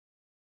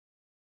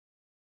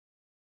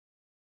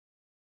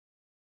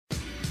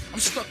I'm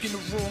stuck in the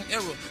wrong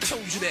era.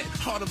 Told you that.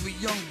 Heart of a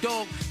young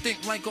dog,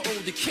 think like an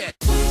older cat.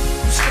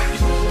 I'm stuck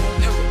in the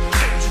wrong era.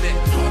 Told you that.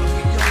 Heart of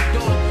a young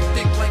dog,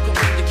 think like an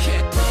older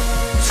cat.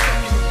 I'm stuck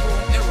in the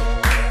wrong era.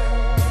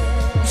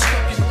 I'm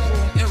stuck in the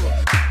wrong era.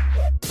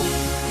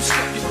 I'm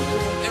stuck in the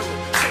wrong era.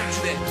 Told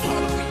you that.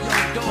 Heart of a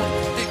young dog,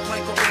 think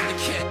like an older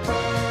cat.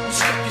 I'm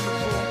stuck in the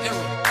wrong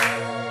era.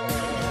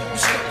 I'm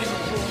stuck in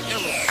the wrong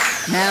era.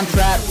 Now I'm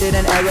trapped in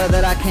an era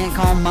that I can't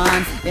call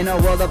mine. In a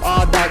world of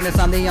all darkness,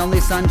 I'm the only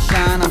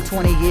sunshine. I'm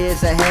 20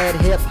 years ahead,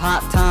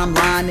 hip-hop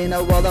timeline. In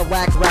a world of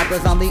whack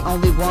rappers, I'm the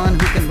only one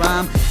who can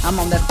rhyme. I'm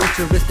on that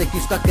futuristic, you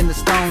stuck in the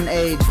stone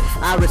age.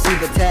 I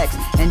receive a text,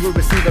 and you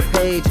receive a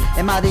page.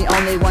 Am I the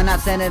only one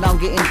not sending on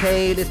getting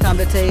paid? It's time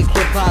to take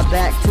hip-hop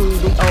back to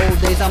the old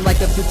days. I'm like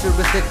the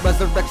futuristic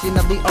resurrection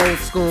of the old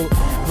school.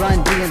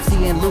 Run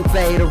D.M.C and Lupe,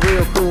 the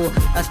real cool.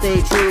 I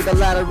stay true, the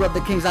ladder of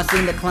the kings I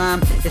seem to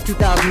climb. It's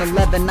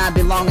 2011, I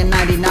belong in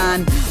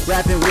 99.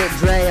 Rapping with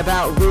Dre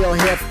about real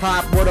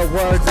hip-hop, where the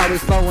words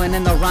always flowing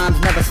and the rhymes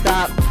never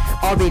stop.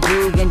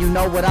 R.e.D, and you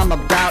know what I'm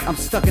about. I'm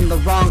stuck in the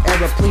wrong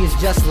era, please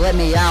just let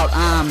me out.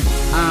 I'm